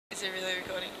Is it really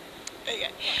recording?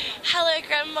 Okay. Hello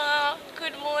Grandma,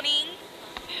 good morning.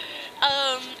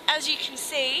 As you can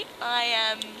see, I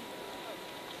am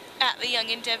at the Young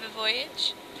Endeavour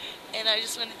voyage, and I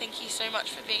just want to thank you so much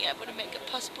for being able to make it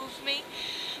possible for me.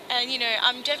 And you know,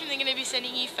 I'm definitely going to be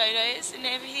sending you photos and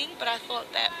everything, but I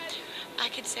thought that I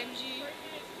could send you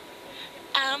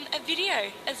a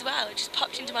video as well. It just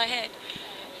popped into my head.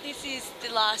 This is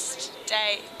the last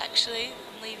day, actually.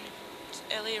 I'm leaving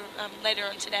later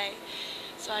on today,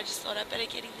 so I just thought I'd better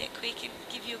get in there quick and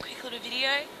give you a quick little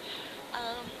video.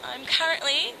 I'm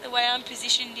currently, the way I'm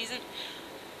positioned isn't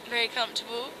very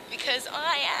comfortable because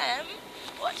I am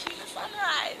watching the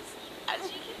sunrise, as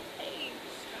you can see.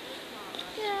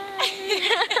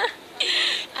 Yay.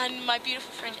 And my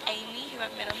beautiful friend Amy, who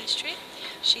I've met on this trip,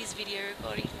 she's video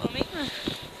recording for me. This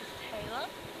is Taylor.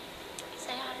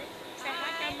 Say hi. Say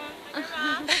hi,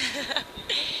 Grandma.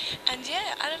 And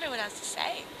yeah, I don't know what else to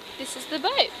say. This is the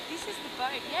boat. This is the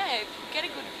boat, yeah. Get a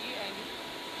good view, Amy.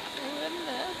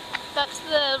 That's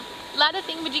the ladder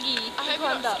thingamajiggy. I hope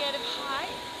you're not scared of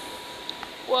heights.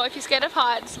 Well, if you're scared of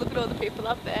heights, look at all the people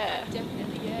up there.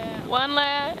 Definitely, yeah. One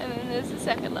layer, and then there's the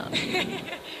second one.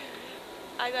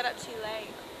 I got up too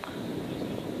late.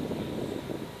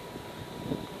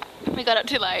 We got up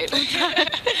too late.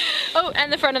 Oh,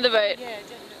 and the front of the boat. Yeah,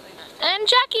 definitely. And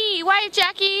Jackie! Wait,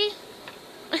 Jackie!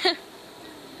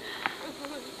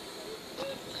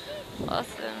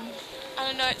 Awesome. I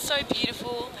don't know, it's so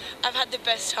beautiful. I've had the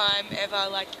best time ever,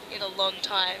 like in a long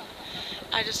time.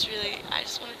 I just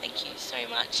want to thank you so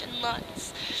much and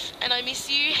lots. And I miss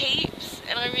you heaps,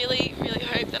 and I really, really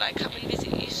hope that I come and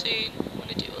visit you soon.